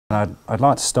I'd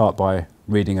like to start by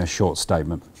reading a short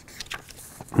statement.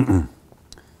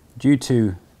 Due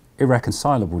to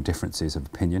irreconcilable differences of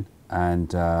opinion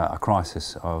and a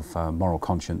crisis of moral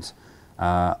conscience,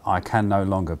 I can no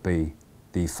longer be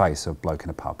the face of Bloke in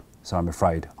a Pub, so I'm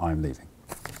afraid I'm leaving.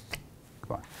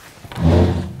 Goodbye.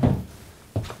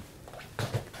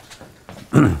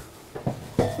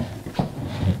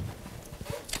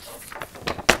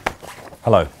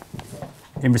 Hello.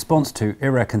 In response to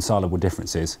irreconcilable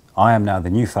differences, I am now the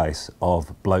new face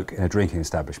of Bloke in a drinking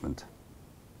establishment.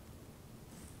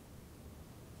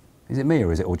 Is it me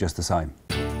or is it all just the same?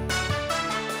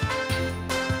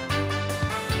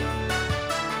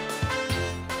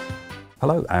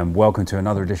 Hello and welcome to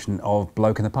another edition of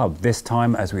Bloke in the Pub. This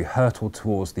time as we hurtle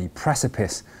towards the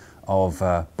precipice of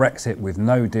Brexit with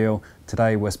no deal.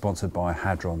 Today we're sponsored by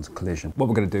Hadron's Collision. What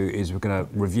we're going to do is we're going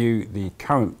to review the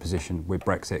current position with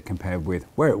Brexit compared with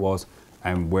where it was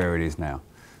and where it is now.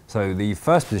 So the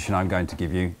first position I'm going to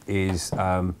give you is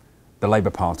the Labour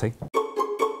Party.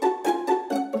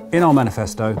 In our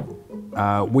manifesto,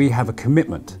 we have a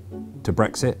commitment to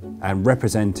Brexit and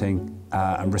representing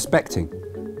and respecting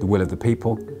the will of the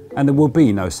people, and there will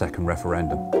be no second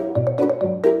referendum.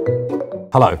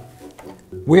 Hello.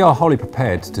 We are wholly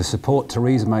prepared to support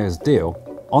Theresa May's deal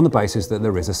on the basis that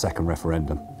there is a second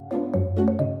referendum.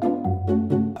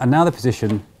 And now the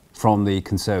position from the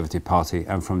Conservative Party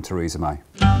and from Theresa May.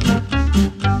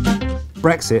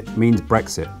 Brexit means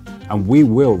Brexit, and we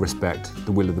will respect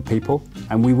the will of the people,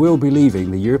 and we will be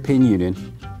leaving the European Union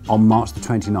on March the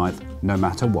 29th, no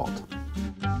matter what.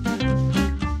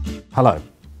 Hello.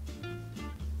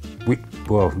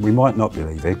 We might not be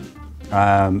leaving.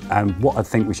 And what I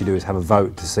think we should do is have a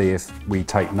vote to see if we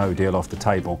take no deal off the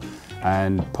table,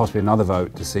 and possibly another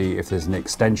vote to see if there's an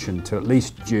extension to at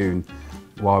least June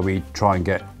while we try and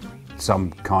get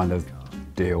some kind of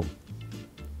deal,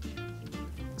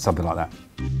 something like that.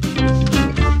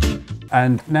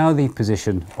 And now the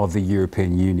position of the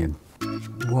European Union.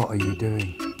 What are you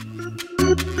doing?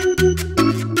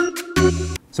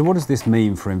 So what does this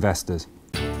mean for investors?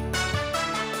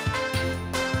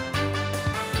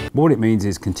 What it means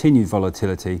is continued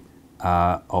volatility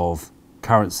of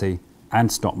currency and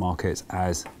stock markets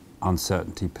as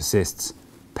uncertainty persists,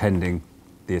 pending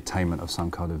the attainment of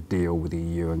some kind of deal with the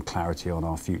EU and clarity on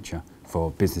our future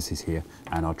for businesses here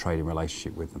and our trading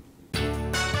relationship with them.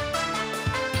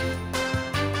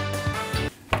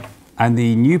 And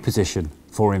the new position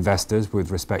for investors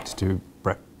with respect to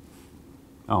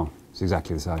it's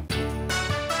exactly the same.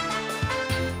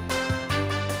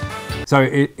 So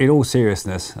in all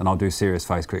seriousness, and I'll do serious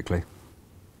face quickly,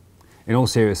 in all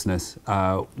seriousness,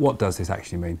 what does this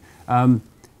actually mean?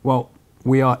 Well,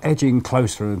 we are edging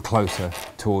closer and closer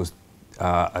towards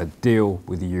a deal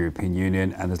with the European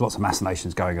Union, and there's lots of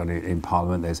machinations going on in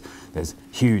Parliament. There's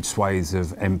huge swathes of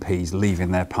MPs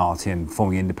leaving their party and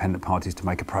forming independent parties to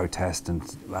make a protest and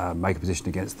make a position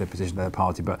against the position of their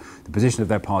party, but the position of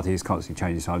their party is constantly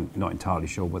changing, so I'm not entirely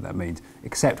sure what that means,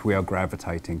 except we are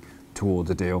gravitating towards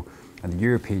a deal. And the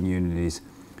European Union is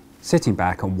sitting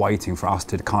back and waiting for us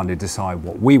to kind of decide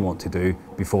what we want to do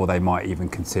before they might even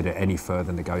consider any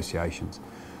further negotiations.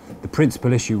 The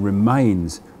principal issue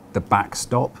remains the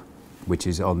backstop, which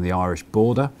is on the Irish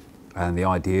border, and the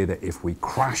idea that if we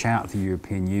crash out of the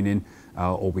European Union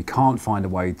or we can't find a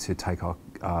way to take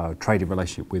our trading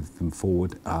relationship with them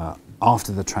forward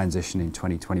after the transition in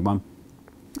 2021,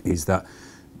 is that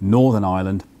Northern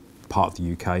Ireland, part of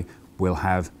the UK, will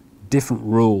have different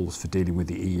rules for dealing with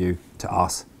the EU to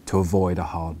us to avoid a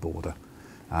hard border.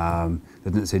 There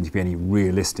doesn't seem to be any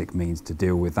realistic means to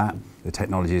deal with that. The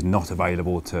technology is not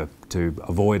available to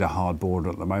avoid a hard border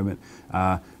at the moment,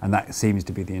 and that seems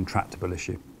to be the intractable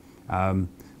issue.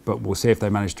 But we'll see if they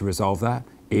manage to resolve that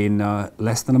in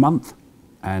less than a month,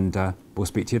 and we'll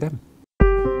speak to you then.